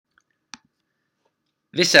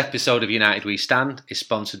This episode of United We Stand is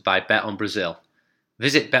sponsored by Bet on Brazil.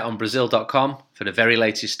 Visit betonbrazil.com for the very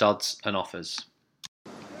latest odds and offers.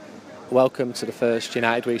 Welcome to the first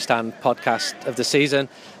United We Stand podcast of the season.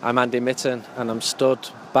 I'm Andy Mitten and I'm stood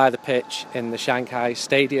by the pitch in the Shanghai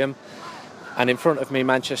Stadium. And in front of me,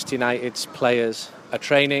 Manchester United's players are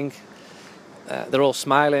training. They're all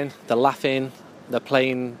smiling, they're laughing, they're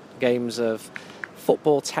playing games of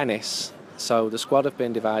football tennis. So the squad have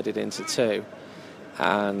been divided into two.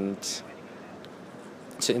 And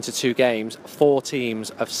into two games, 4 teams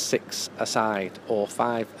of 6 aside or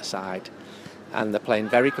 5 aside, and they're playing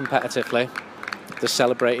very competitively. They're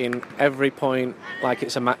celebrating every point like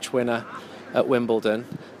it's a match winner at Wimbledon,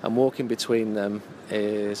 and walking between them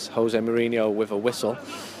is Jose Mourinho with a whistle,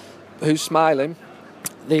 who's smiling.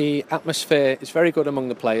 The atmosphere is very good among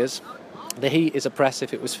the players. The heat is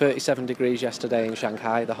oppressive. It was 37 degrees yesterday in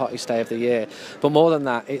Shanghai, the hottest day of the year. But more than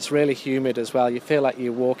that, it's really humid as well. You feel like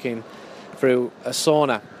you're walking through a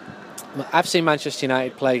sauna. I've seen Manchester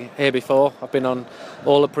United play here before. I've been on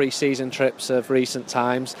all the pre-season trips of recent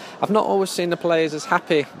times. I've not always seen the players as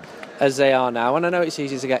happy as they are now. And I know it's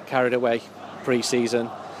easy to get carried away pre-season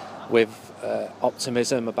with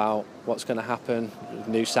optimism about what's going to happen, with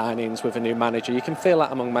new signings, with a new manager. You can feel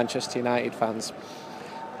that among Manchester United fans.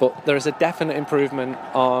 But there is a definite improvement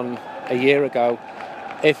on a year ago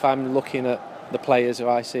if I'm looking at the players who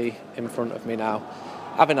I see in front of me now,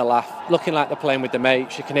 having a laugh, looking like they're playing with their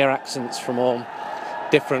mates. You can hear accents from all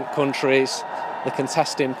different countries. They're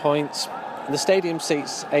contesting points. The stadium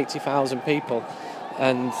seats 80,000 people,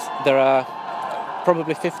 and there are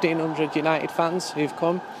probably 1,500 United fans who've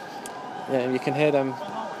come. You can hear them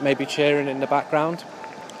maybe cheering in the background.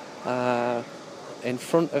 In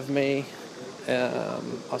front of me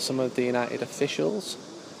are some of the United officials,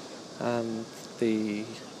 and the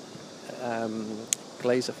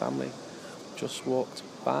Glazer family just walked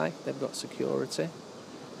by. They've got security.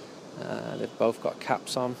 They've both got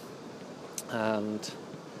caps on, and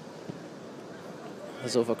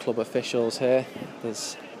there's other club officials here.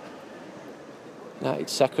 There's United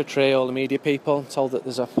secretary, all the media people. Told that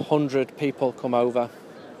there's 100 people come over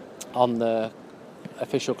on the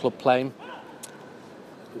official club plane,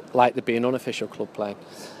 like there'd be an unofficial club plane.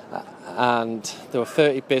 And there were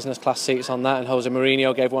 30 business class seats on that, and Jose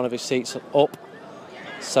Mourinho gave one of his seats up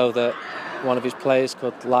so that one of his players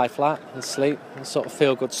could lie flat and sleep. The sort of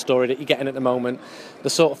feel-good story that you're getting at the moment, the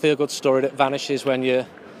sort of feel-good story that vanishes when you're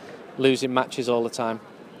losing matches all the time.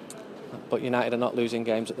 But United are not losing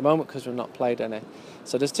games at the moment because we've not played any.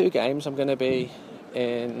 So there's 2 games. I'm going to be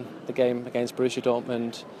in the game against Borussia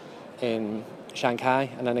Dortmund in Shanghai,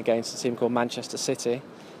 and then against a team called Manchester City,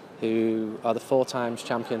 who are the 4 times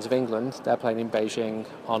champions of England. They're playing in Beijing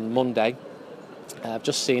on Monday. I've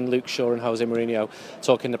just seen Luke Shaw and Jose Mourinho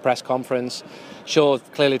talking in the press conference. Shaw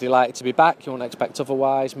clearly delighted to be back. You wouldn't expect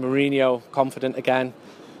otherwise. Mourinho confident again.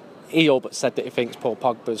 He all but said that he thinks Paul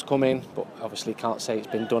Pogba's coming, but obviously can't say it's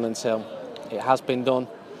been done until it has been done.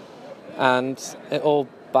 And it all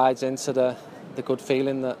bides into the good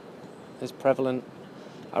feeling that is prevalent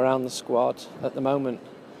around the squad at the moment.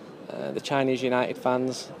 The Chinese United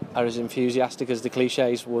fans are as enthusiastic as the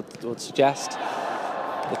cliches would suggest.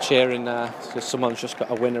 They're cheering because someone's just got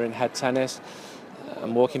a winner in head tennis.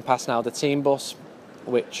 I'm walking past now the team bus,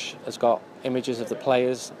 which has got images of the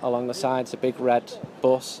players along the side. It's a big red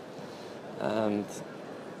bus, and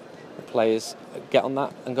the players get on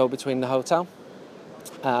that and go between the hotel,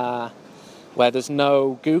 where there's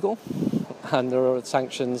no Google, and there are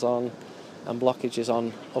sanctions on and blockages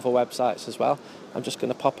on other websites as well. I'm just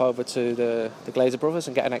going to pop over to the Glazer brothers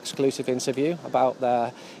and get an exclusive interview about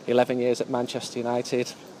their 11 years at Manchester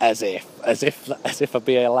United, as if I'd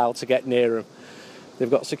be allowed to get near them. They've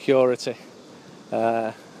got security.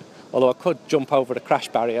 Although I could jump over the crash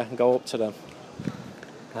barrier and go up to them.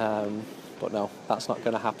 But no, that's not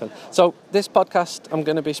going to happen. So this podcast, I'm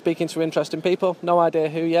going to be speaking to interesting people. No idea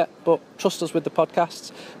who yet, but trust us with the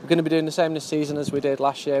podcasts. We're going to be doing the same this season as we did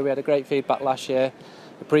last year. We had a great feedback last year.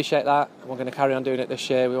 Appreciate that. We're going to carry on doing it this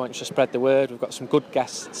year. We want you to spread the word. We've got some good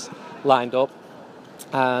guests lined up.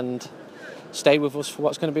 And stay with us for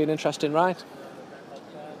what's going to be an interesting ride.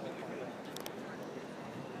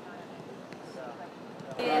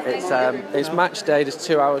 It's match day. There's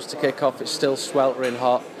 2 hours to kick off. It's still sweltering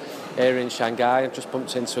hot here in Shanghai. I've just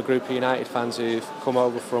bumped into a group of United fans who've come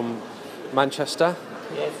over from Manchester.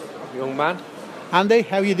 Yes. Young man. Andy,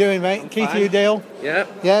 how are you doing, mate? Keith, fine. you, Dale? Yeah.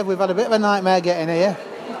 Yeah, we've had a bit of a nightmare getting here,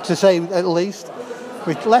 to say at least.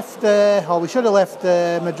 We should have left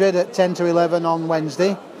Madrid at 10 to 11 on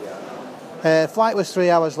Wednesday. Flight was 3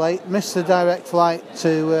 hours late. Missed the direct flight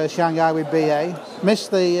to Shanghai with BA.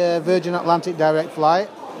 Missed the Virgin Atlantic direct flight.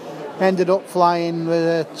 Ended up flying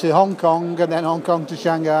to Hong Kong and then Hong Kong to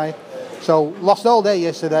Shanghai. So lost all day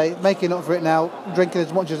yesterday. Making up for it now. Drinking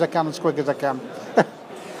as much as I can, as quick as I can.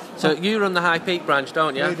 So you run the High Peak branch,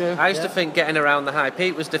 don't you? We do, I used to think getting around the High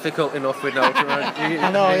Peak was difficult enough with no.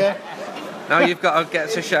 I know, yeah. Now you've got to get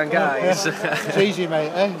to Shanghai. Yeah. It's easy,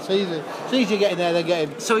 mate. It's easy. It's easier getting there than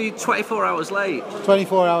getting. So you're 24 hours late.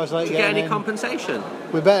 24 hours late. Do you get any compensation?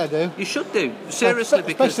 We better do. You should do. Seriously,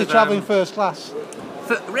 because especially travelling first class.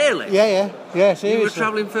 Really? Yeah. Seriously. You were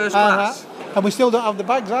travelling first class. And we still don't have the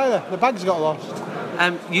bags either. The bags got lost.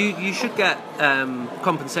 You should get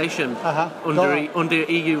compensation under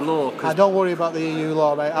EU law. Don't worry about the EU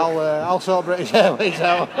law, mate. I'll sort British Airways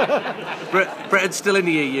out. Britain's still in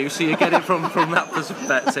the EU, so you get it from that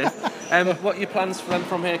perspective. What are your plans for them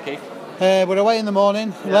from here, Keith? We're away in the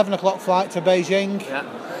morning, 11 o'clock flight to Beijing. Yeah.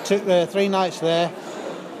 Took 3 nights there,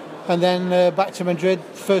 and then back to Madrid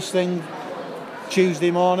first thing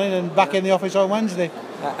Tuesday morning, and back in the office on Wednesday.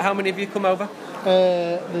 How many of you come over?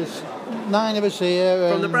 There's 9 of us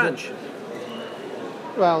here. From the branch?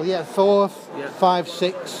 Well, 4, 5,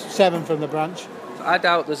 6, 7 from the branch. I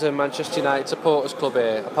doubt there's a Manchester United supporters club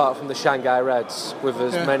here, apart from the Shanghai Reds, with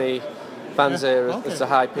as many fans here as the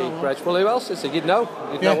High Peak branch. Well, who else is there? You'd know.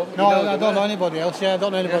 I don't know anybody else. I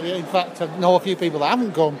don't know anybody. In fact, I know a few people that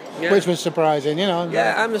haven't come, which was surprising,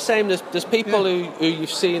 Yeah, I'm the same. There's people who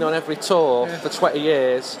you've seen on every tour for 20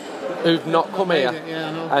 years who've not come here.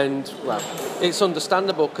 And, well, it's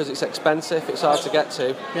understandable because it's expensive, it's hard to get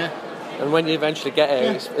to. Yeah. And when you eventually get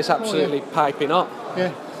here, it's absolutely piping up.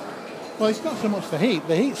 Yeah. Well, it's not so much the heat.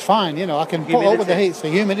 The heat's fine, I can put up with the heat. It's the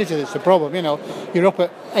humidity that's the problem, You're up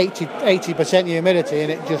at 80% humidity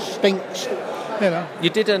and it just stinks, You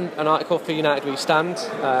did an article for United We Stand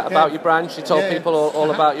about your branch. You told people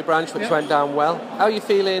all about your branch, which went down well. How are you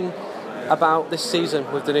feeling about this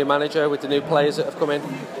season with the new manager, with the new players that have come in?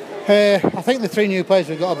 I think the 3 new players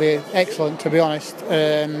have got to be excellent, to be honest.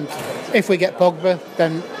 And if we get Pogba,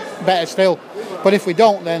 then better still. But if we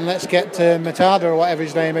don't, then let's get Matada or whatever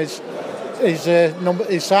his name is, his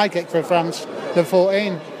sidekick for France, the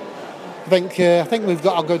 14. I think we've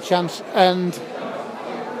got a good chance. And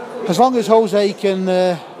as long as Jose can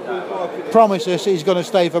promise us he's going to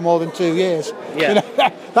stay for more than 2 years,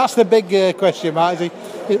 that's the big question mark.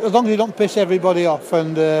 As long as he don't piss everybody off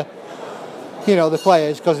and the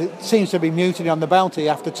players, because it seems to be mutiny on the bounty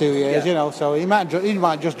after 2 years, so he might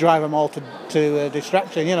just drive them all to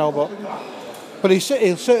distraction, but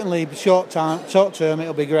he'll certainly short term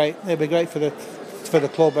it'll be great. It'll be great for the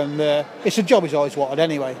club, and it's a job he's always wanted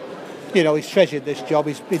anyway. He's treasured this job.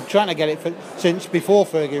 He's been trying to get it since before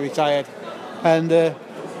Fergie retired, and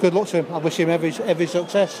good luck to him. I wish him every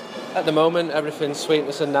success. At the moment, everything's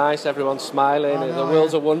sweetness and nice. Everyone's smiling. The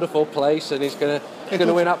world's a wonderful place, and he's going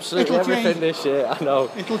to win absolutely everything this year. I know.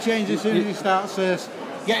 It'll change as soon as he starts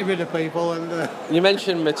getting rid of people. And you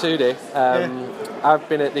mentioned Matuidi. I've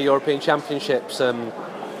been at the European Championships.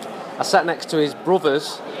 I sat next to his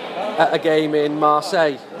brothers at a game in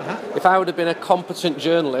Marseille. If I would have been a competent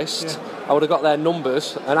journalist, I would have got their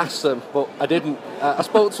numbers and asked them, but I didn't. I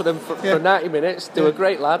spoke to them for 90 minutes. They were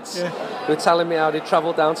great lads. They were telling me how they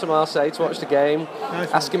travelled down to Marseille to watch the game,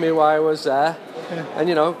 asking me why I was there.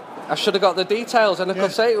 And, I should have got the details, and I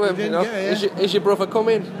could say to him, is your brother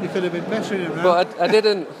coming? You could have been pestering him, but I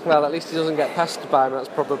didn't. Well, at least he doesn't get pestered by me. That's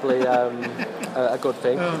probably a good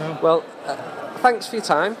thing. No. Well, thanks for your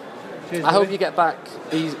time. Cheers, I hope you get back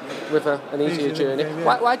with an easier journey.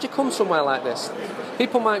 Why'd you come somewhere like this?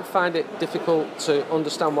 People might find it difficult to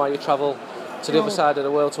understand why you travel to the other side of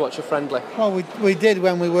the world to watch a friendly. Well, we did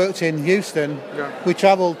when we worked in Houston. We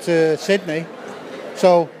travelled to Sydney.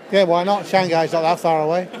 So, why not? Shanghai's not that far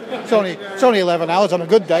away. It's only 11 hours on a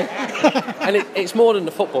good day. And it's more than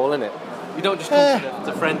the football, isn't it? You don't just come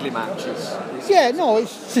to the friendly matches.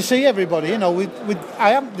 It's to see everybody.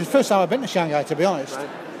 The first time I've been to Shanghai, to be honest.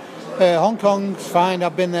 Right. Hong Kong's fine.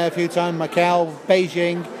 I've been there a few times. Macau,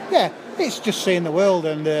 Beijing. It's just seeing the world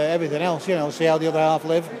and everything else. See how the other half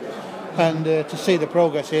live, and to see the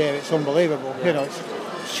progress here, it's unbelievable.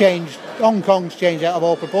 It's changed. Hong Kong's changed out of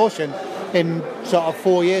all proportion in sort of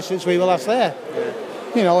 4 years since we were last there.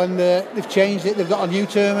 And they've changed it. They've got a new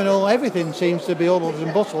terminal. Everything seems to be hustle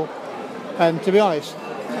and bustle. And to be honest,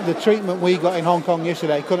 the treatment we got in Hong Kong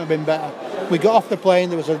yesterday couldn't have been better. We got off the plane.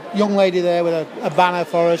 There was a young lady there with a banner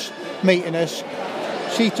for us, meeting us.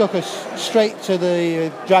 She took us straight to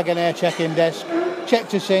the Dragonair check-in desk,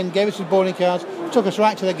 checked us in, gave us the boarding cards, took us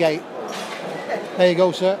right to the gate. There you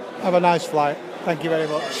go, sir. Have a nice flight. Thank you very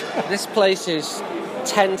much. This place is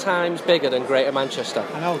 10 times bigger than Greater Manchester.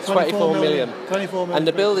 I know, 24 million. 24 million. And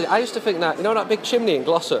the building, I used to think that, that big chimney in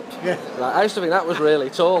Glossop? Yeah. Like, I used to think that was really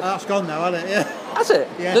tall. That's gone now, hasn't it? Yeah. Has it?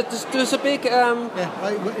 Yeah. There's a big...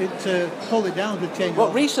 It pulled it down to change.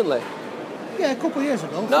 What, recently? Yeah, a couple of years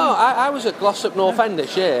ago. No, I was at Glossop North End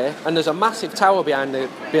this year, and there's a massive tower behind. Oh,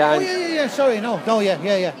 yeah, sorry, no,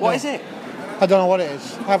 yeah. What is it? I don't know what it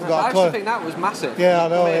is. I haven't got a clue. I used to think that was massive. Yeah, I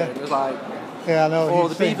know, yeah. It was like... Yeah, I know. Or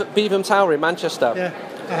the Beetham Tower in Manchester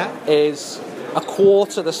is a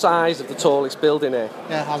quarter the size of the tallest building here.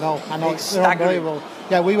 Yeah, I know. It's They're staggering. unbelievable.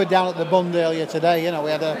 Yeah, we were down at the Bund earlier today.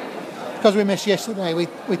 We had because we missed yesterday. We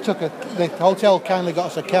took the hotel kindly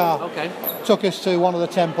got us a car. Okay. Took us to one of the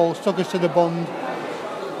temples. Took us to the Bund.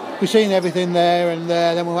 We seen everything there, and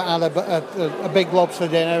then we went and had a big lobster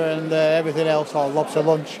dinner and everything else, or lobster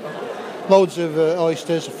lunch. Loads of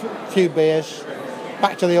oysters, a few beers.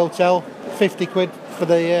 Back to the hotel. 50 quid for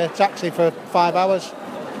the taxi for 5 hours.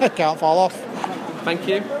 I can't fall off. Thank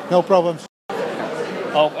you. No problems.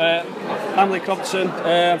 I'm Lee Compton.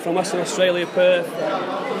 I'm from Western Australia, Perth.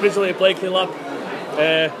 Originally a Blakely lad.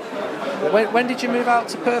 When did you move out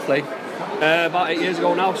to Perth, Lee? About 8 years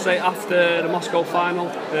ago now, straight after the Moscow final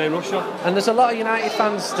in Russia. And there's a lot of United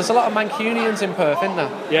fans, there's a lot of Mancunians in Perth, isn't there?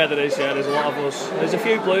 Yeah, there is. Yeah, there's a lot of us. There's a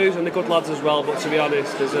few Blues and the good lads as well, but to be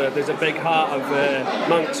honest, there's a big heart of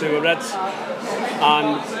Mancs who are Reds,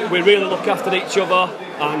 and we really look after each other.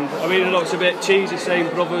 And I mean, I know it's a bit cheesy saying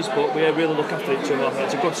brothers, but we really look after each other.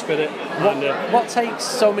 It's a good spirit. What takes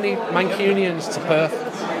so many Mancunians to Perth?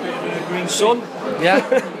 Sun. Yeah.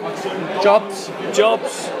 Jobs.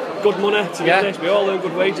 Good money, to be honest. We all earn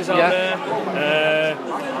good wages out there.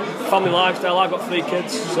 Family lifestyle. I've got 3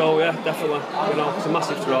 kids, so yeah, definitely. It's a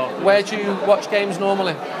massive draw. Where do you watch games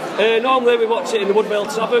normally? Normally we watch it in the Woodvale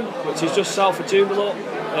Tavern, which is just south of Joondalup.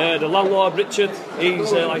 The landlord Richard,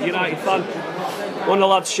 he's like a United fan. One of the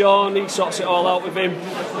lads, Sean, he sorts it all out with him.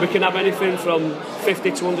 We can have anything from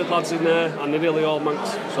 50 to 100 lads in there, and they're nearly all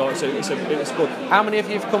Mancs, so it's good. How many of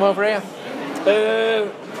you have come over here?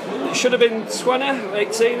 It should have been 20,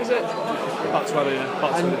 18, is it? About 20, yeah.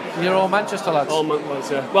 About 20. And you're all Manchester lads? All Mancs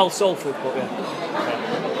lads, yeah. Well, Salford, but yeah.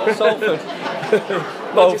 Salford?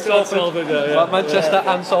 Both Salford, yeah. Manchester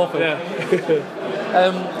and Salford? Yeah.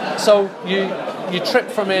 So you trip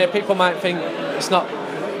from here, people might think it's not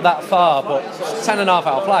that far, but 10.5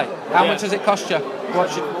 hour flight. How much does it cost you?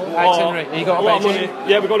 What's your itinerary? You got a lot of money.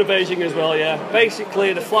 Yeah, we go to Beijing as well, yeah.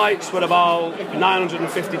 Basically, the flights were about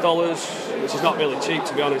 $950, which is not really cheap,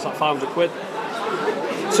 to be honest, like 500 quid.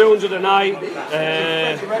 200 a night,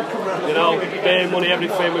 beer money,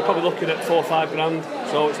 everything. We're probably looking at 4 or 5 grand.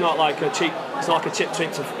 So it's not like a cheap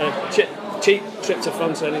trip to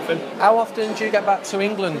France or anything. How often do you get back to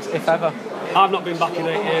England, if ever? I've not been back in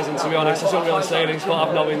 8 years, and to be honest, I shouldn't really say this, but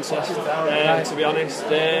I've no interest, to be honest.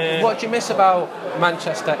 What do you miss about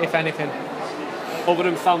Manchester, if anything? Other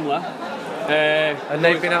than family. And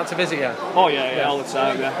they've been out to visit you? Oh yeah, all the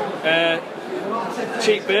time, yeah.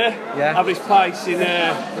 Cheap beer, average price in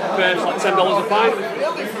Perth's like $10 a pint,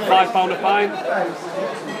 £5 a pint.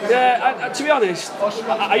 Yeah, to be honest,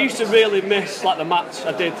 I used to really miss like the match,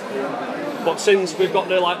 I did. But since we've got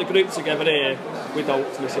the group together here, we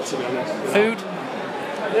don't miss it, to be honest. Food?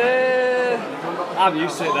 I'm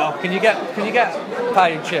used to it now. Can you get pie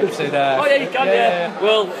and chips in there? Oh yeah, you can. Yeah.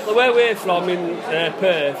 Well, where we're from in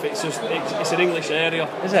Perth, it's an English area.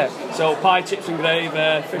 Is it? So pie, chips and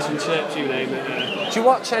gravy, fish and chips, you name it. Yeah. Do you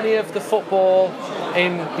watch any of the football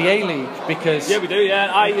in the A-League? Because yeah, we do.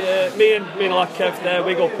 Yeah, me and a lad Kev there,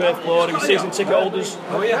 we go Perth Glory, season ticket holders.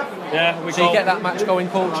 Oh yeah. Yeah. So you get that match going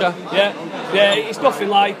culture. Yeah. It's nothing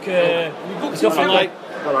like.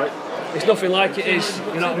 It's nothing like it is,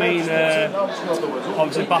 you know what I mean,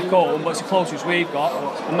 obviously back home, but it's the closest we've got.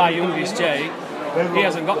 And my youngest, Jake, he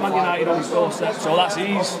hasn't got Man United on his doorstep, so that's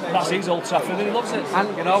his Old Trafford, and he loves it. And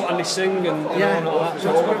and they sing and all that.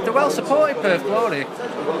 So they're well supported, Perth Glory.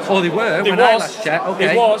 Or they were I last checked. Okay.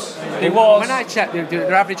 They was. When I checked,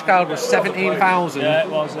 their average crowd was 17,000. Yeah, it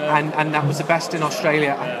was. And that was the best in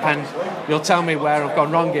Australia. Yeah. And you'll tell me where I've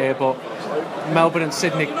gone wrong here, but Melbourne and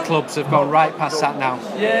Sydney clubs have gone right past that now.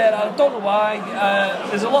 Yeah, I don't know why.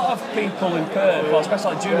 There's a lot of people in Perth,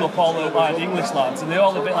 especially like Juno Paul, like the English lads, and they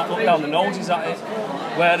all a bit like look down the noses at it.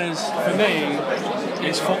 Whereas for me,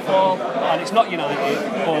 it's football, and it's not United,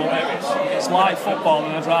 but it's live football,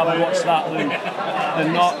 and I'd rather watch that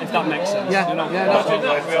than not, if that makes sense. Yeah,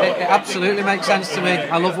 it absolutely makes sense to me.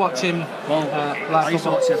 I love watching live I used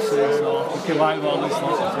to watch FC, so we can like all this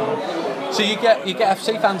stuff. So you get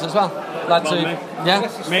FC fans as well? Me,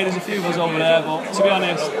 there's a few of us over there, but to be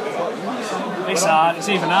honest, It's hard. It's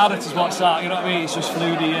even harder to watch that. You know what I mean? It's just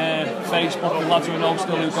through the Facebook with lads who know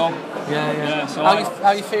still who go. Yeah. So how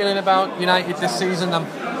are you feeling about United this season then?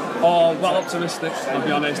 Oh, well optimistic, I'll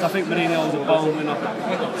be honest. I think Mourinho's a bone winner.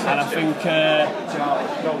 And I think,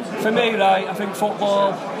 for me, right, I think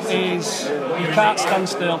football is, you can't stand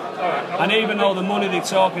still. And even though the money they're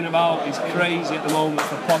talking about is crazy at the moment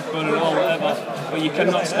for Pogba and all whatever, but you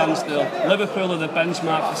cannot stand still. Liverpool are the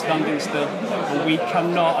benchmark for standing still. And we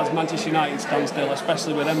cannot, as Manchester United, stand still,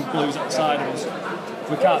 especially with them Blues outside of us.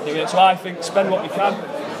 We can't do it. So I think spend what we can.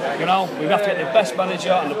 You know, we have to get the best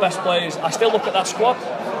manager and the best players. I still look at that squad,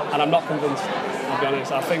 and I'm not convinced, to be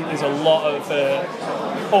honest. I think there's a lot of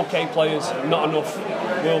okay players, not enough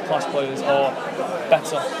world-class players, or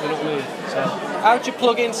better, you know what I mean? So, how do you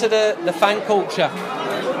plug into the fan culture?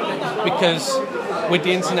 Because with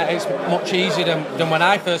the internet it's much easier than when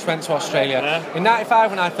I first went to Australia. Yeah. In '95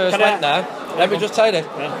 when I first went there, let me just tell you,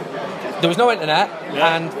 there was no internet,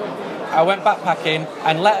 and I went backpacking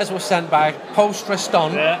and letters were sent by Post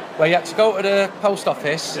Reston, where you had to go to the post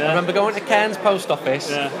office. I remember going to Cairns post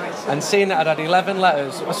office and seeing that I'd had 11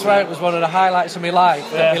 letters. I swear it was one of the highlights of my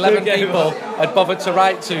life. That 11 people had bothered to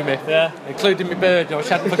write to me, including my bird, which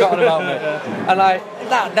hadn't forgotten about me. And like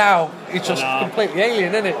that now, it's just completely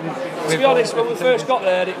alien, isn't it? To be honest, when we first got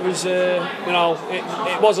there, it was, it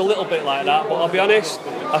was a little bit like that. But I'll be honest,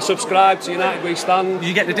 I subscribed to United We Stand.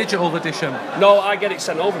 You get the digital edition? No, I get it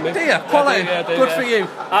sent over me. Do you? Quality? Good for you.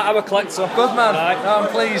 I'm a collector. Good man. Right. No, I'm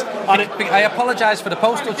pleased. I apologise for the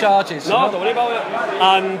postal charges. No, don't worry about it.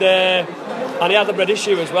 And he had the red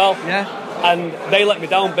issue as well. Yeah. And they let me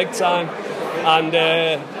down big time. And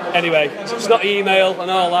anyway, it's not email and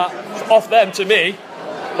all that. It's off them to me.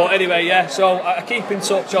 But anyway, so I keep in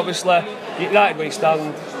touch, obviously. United We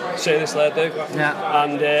Stand, seriously I do. Yeah.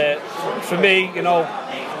 And for me,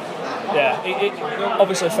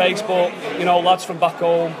 obviously Facebook, lads from back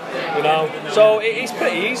home, So it's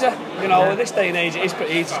pretty easy, in this day and age it is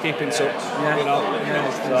pretty easy to keep in touch,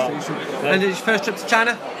 And it's your first trip to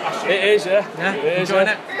China? It is, Yeah? It is, enjoying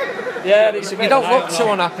it? Yeah, it's a bit you don't look too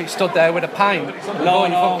unhappy stood there with a pint with all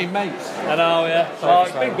your fucking mates. I know, Oh,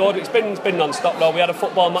 it's been good. It's been non-stop though. We had a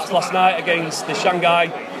football match last night against the Shanghai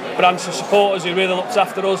branch of supporters who really looked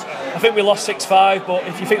after us. I think we lost 6-5, but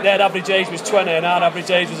if you think their average age was 20 and our average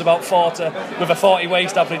age was about 40, with a 40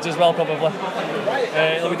 waist average as well probably.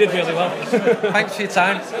 We did really well. Thanks for your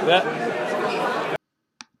time. Yeah.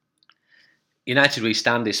 United We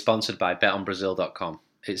Stand is sponsored by betonbrazil.com.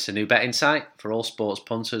 It's a new betting site for all sports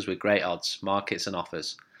punters with great odds, markets and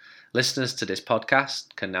offers. Listeners to this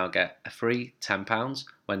podcast can now get a free £10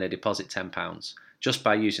 when they deposit £10 just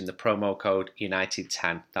by using the promo code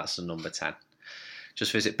United10. That's the number 10.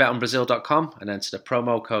 Just visit betonbrazil.com and enter the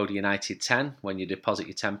promo code United10 when you deposit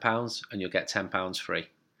your £10 and you'll get £10 free.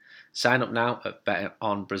 Sign up now at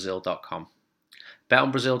betonbrazil.com.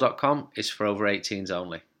 Betonbrazil.com is for over 18s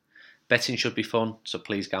only. Betting should be fun, so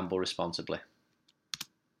please gamble responsibly.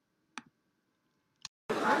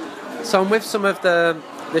 So I'm with some of the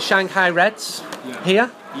Shanghai Reds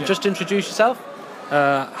here. Just introduce yourself.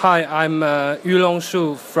 Hi, I'm Yulong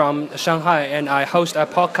Shu from Shanghai, and I host a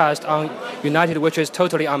podcast on United, which is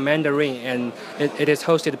totally on Mandarin, and it is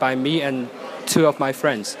hosted by me and two of my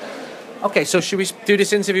friends. Okay, so should we do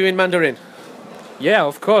this interview in Mandarin? Yeah,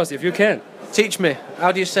 of course, if you can. Teach me.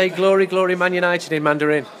 How do you say glory, glory, Man United in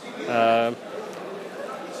Mandarin?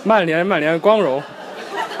 曼联，曼联，光荣.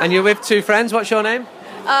 And you're with two friends. What's your name?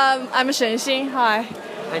 I'm Shen Xin. Hi.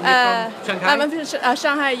 And you're from Shanghai? I'm from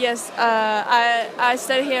Shanghai. Yes. I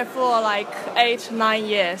stayed here for like 8-9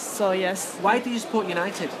 years. So yes. Why do you support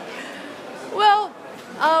United? Well,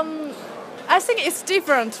 I think it's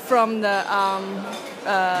different from the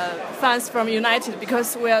fans from United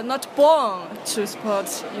because we are not born to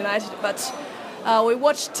support United, but we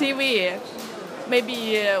watch TV.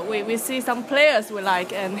 Maybe we see some players we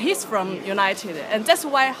like, and he's from United, and that's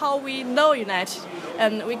why how we know United,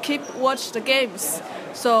 and we keep watch the games.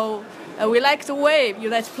 So we like the way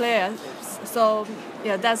United play. So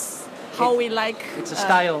yeah, that's how we like. It's a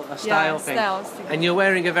style thing. And you're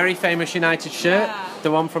wearing a very famous United shirt,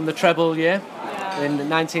 the one from the treble year in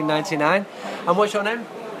 1999. And what's your name?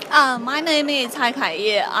 My name is Cai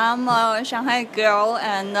Kaiye. I'm a Shanghai girl,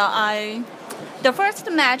 and the first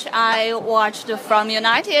match I watched from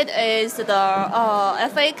United is the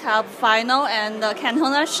FA Cup final and the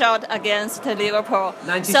Cantona shot against Liverpool.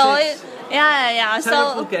 96. So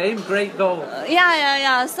Terrible game, great goal.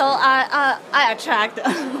 So I attract.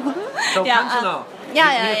 So Cantona. He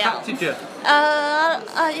attracted you.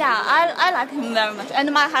 I like him very much,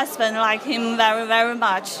 and my husband like him very, very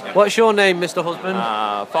much. What's your name, Mr. Husband?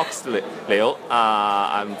 Fox Liu.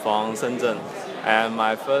 I'm from Shenzhen. And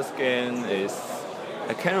my first game is,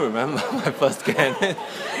 I can't remember my first game.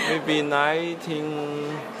 Maybe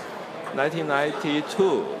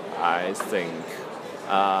 1992, I think.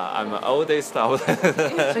 I'm an oldest out.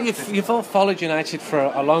 So you've all followed United for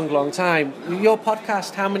a long time. Your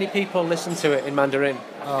podcast, how many people listen to it in Mandarin?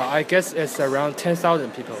 I guess it's around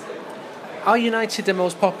 10,000 people. Are United the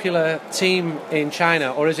most popular team in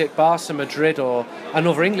China, or is it Barca, Madrid, or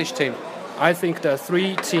another English team? I think the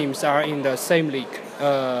three teams are in the same league.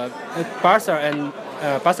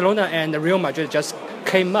 Barcelona and Real Madrid just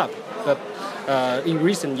came up in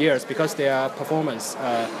recent years because their performance.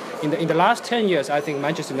 In the last 10 years, I think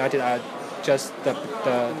Manchester United are just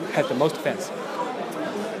have the most fans.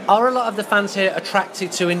 Are a lot of the fans here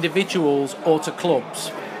attracted to individuals or to clubs?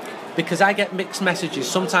 Because I get mixed messages.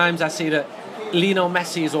 Sometimes I see that Lionel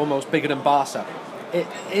Messi is almost bigger than Barca.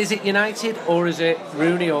 Is it United, or is it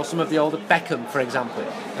Rooney, or some of the older Beckham, for example?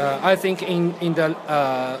 I think in the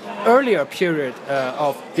earlier period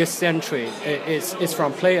of this century, it's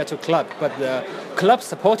from player to club. But the club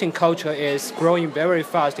supporting culture is growing very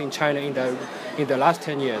fast in China in the last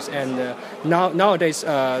 10 years. And nowadays,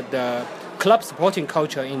 the club supporting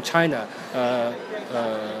culture in China,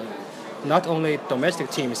 not only domestic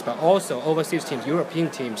teams but also overseas teams, European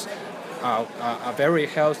teams, are very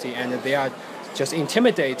healthy, and they are just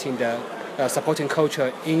intimidating the supporting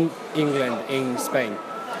culture in England, in Spain.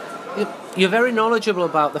 You're very knowledgeable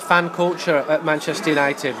about the fan culture at Manchester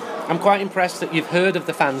United. I'm quite impressed that you've heard of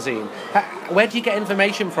the fanzine. Where do you get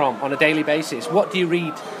information from on a daily basis? What do you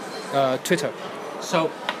read? Twitter. So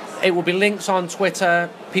it will be links on Twitter,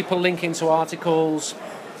 people linking to articles.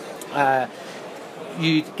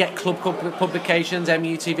 You get club publications,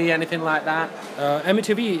 MUTV, anything like that?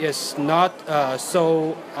 MUTV is not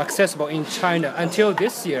so accessible in China until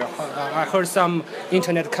this year. I heard some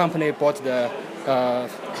internet company bought the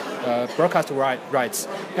broadcast rights.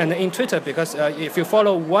 And in Twitter, because if you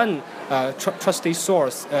follow one trusted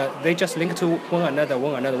source, they just link to one another.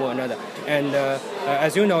 And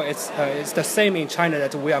as you know, it's the same in China,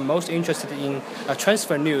 that we are most interested in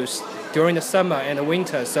transfer news during the summer and the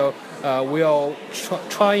winter. So we are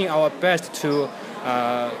trying our best to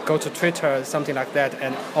go to Twitter, something like that,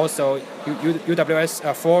 and also UWS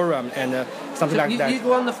forum and something like that. You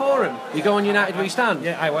go on the forum? You go on United We Stand?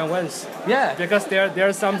 Yeah, I went once. Yeah. Because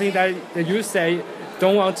there's something that you say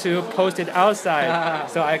don't want to post it outside,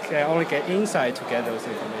 so I can only get inside to get those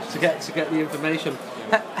information. To get the information.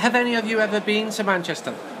 Have any of you ever been to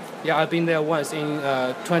Manchester? Yeah, I've been there once in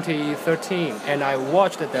 2013, and I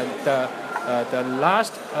watched the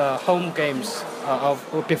last home games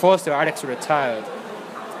before Sir Alex retired.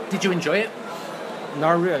 Did you enjoy it?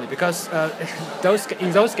 Not really, because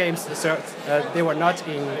in those games, they were not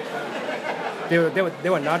in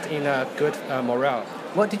a good morale.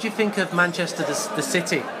 What did you think of Manchester, the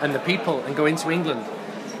city, and the people, and going to England?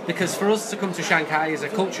 Because for us to come to Shanghai is a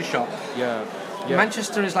culture shock. Yeah.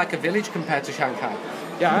 Manchester is like a village compared to Shanghai.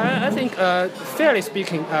 Yeah, I think fairly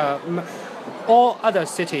speaking, all other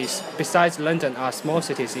cities besides London are small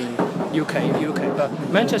cities in UK. But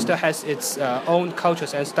Manchester has its own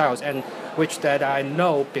cultures and styles, and which that I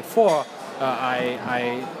know before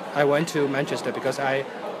I went to Manchester, because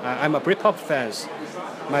I'm a Britpop fan.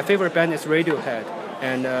 My favorite band is Radiohead,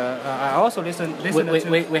 and I also listen to.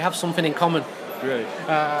 We have something in common. Really?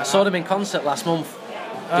 I saw them in concert last month.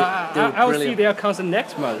 I'll see their concert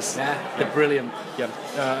next month. Yeah, they're brilliant. Yeah,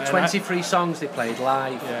 23 songs they played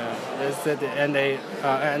live. Yeah,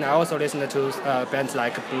 and I also listen to bands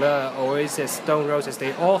like Blur, Oasis, Stone Roses.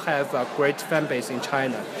 They all have a great fan base in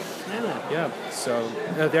China. Yeah. So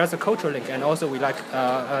there's a cultural link, and also we like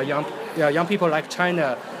young people like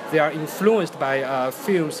China. They are influenced by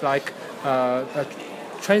films like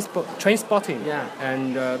Trainspotting,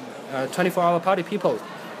 and 24-Hour Party People.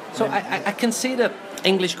 So I can see that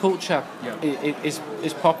English culture is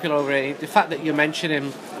popular over here. The fact that you mention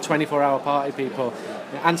him, 24-Hour Party People,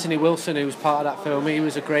 Anthony Wilson, who was part of that film, he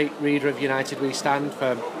was a great reader of United We Stand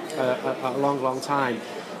for a long time.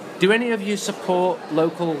 Do any of you support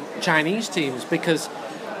local Chinese teams? Because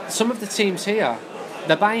some of the teams here,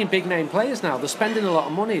 they're buying big name players now. They're spending a lot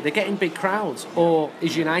of money. They're getting big crowds. Or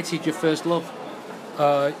is United your first love?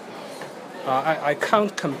 I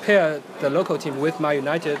can't compare the local team with my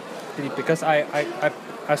United, because I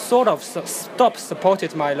sort of stopped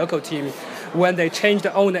supporting my local team when they changed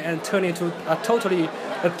the owner and turned into a totally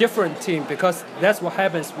different team, because that's what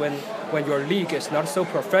happens when your league is not so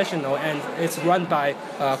professional and it's run by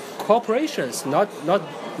corporations, not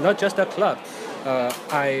just a club.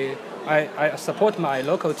 I support my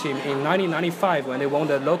local team in 1995 when they won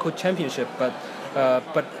the local championship, but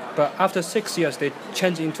after 6 years they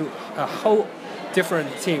changed into a whole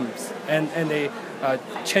different teams, and they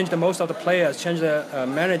change the most of the players, change the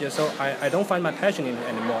manager. So I don't find my passion in it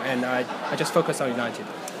anymore, and I just focus on United.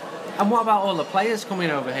 And what about all the players coming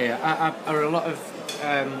over here? Are a lot of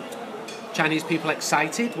Chinese people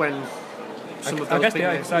excited when some of those I guess they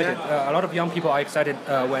are people- excited. Yeah. A lot of young people are excited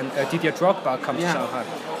when Didier Drogba comes to Shanghai.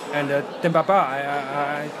 And Demba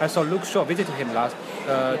Ba, I saw Luke Shaw visited him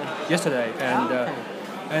yesterday,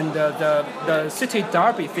 and the city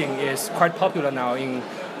derby thing is quite popular now in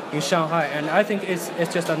Shanghai, and I think it's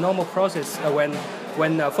just a normal process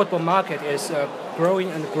when the football market is growing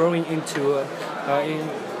into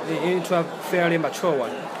a fairly mature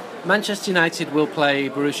one. Manchester United will play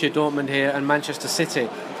Borussia Dortmund here and Manchester City.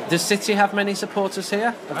 Does City have many supporters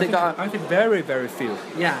here? I think very, very few.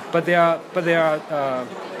 Yeah. But they are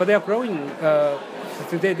growing.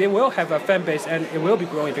 They will have a fan base, and it will be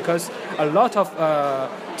growing because a lot of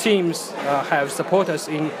teams have supporters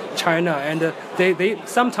in China, and they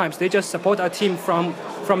sometimes they just support a team from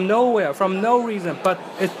nowhere, from no reason, but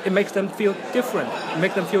it makes them feel different,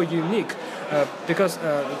 make them feel unique. Because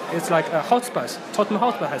it's like Hotspurs. Tottenham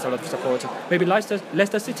Hotspur has a lot of support. Maybe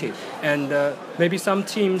Leicester City, and maybe some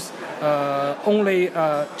teams only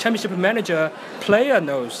championship manager player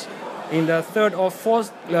knows in the third or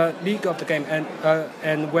fourth league of the game.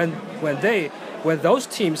 And when those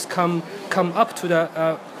teams come up to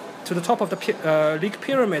the top of the league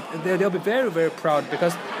pyramid, they'll be very, very proud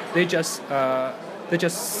because they just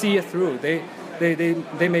see it through.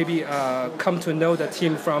 They maybe come to know the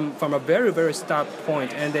team from a very, very start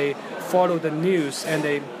point, and they follow the news, and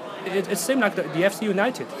it seems like the FC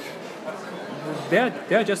United.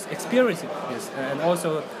 They're just experiencing this, and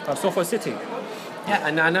also Salford City. Yeah,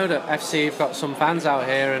 and I know that FC have got some fans out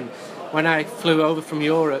here, and when I flew over from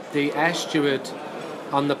Europe, the air steward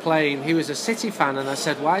on the plane, he was a City fan, and I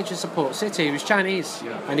said, why do you support City? He was Chinese,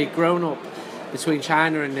 and he'd grown up between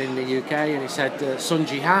China and in the UK, and he said Sun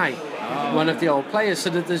Jihai, one of the old players, so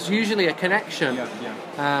that there's usually a connection.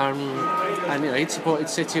 And he'd supported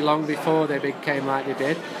City long before they became like they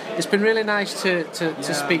did. It's been really nice to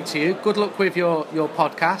speak to you. Good luck with your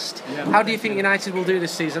podcast. How do you think United will do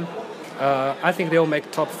this season? I think they'll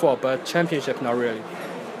make top 4, but championship not really.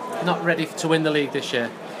 Not ready to win the league this year?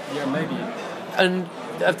 Yeah, maybe. And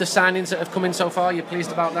of the signings that have come in so far, you're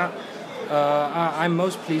pleased about that? I'm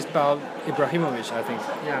most pleased about Ibrahimovic, I think.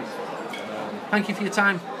 Yeah. Thank you for your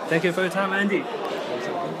time. Thank you for your time, Andy.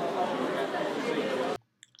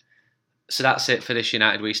 So that's it for this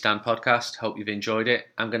United We Stand podcast. Hope you've enjoyed it.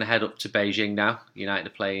 I'm going to head up to Beijing now. United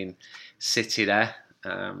are playing City there.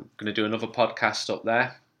 I'm going to do another podcast up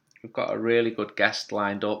there. We've got a really good guest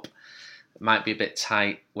lined up. It might be a bit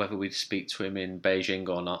tight whether we speak to him in Beijing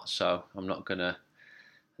or not, so I'm not going to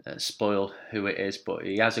spoil who it is, but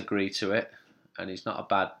he has agreed to it, and he's not a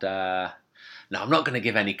bad... No, I'm not going to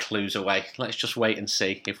give any clues away. Let's just wait and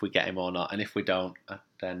see if we get him or not, and if we don't,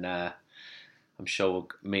 then I'm sure we'll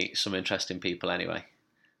meet some interesting people anyway.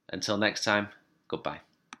 Until next time, goodbye.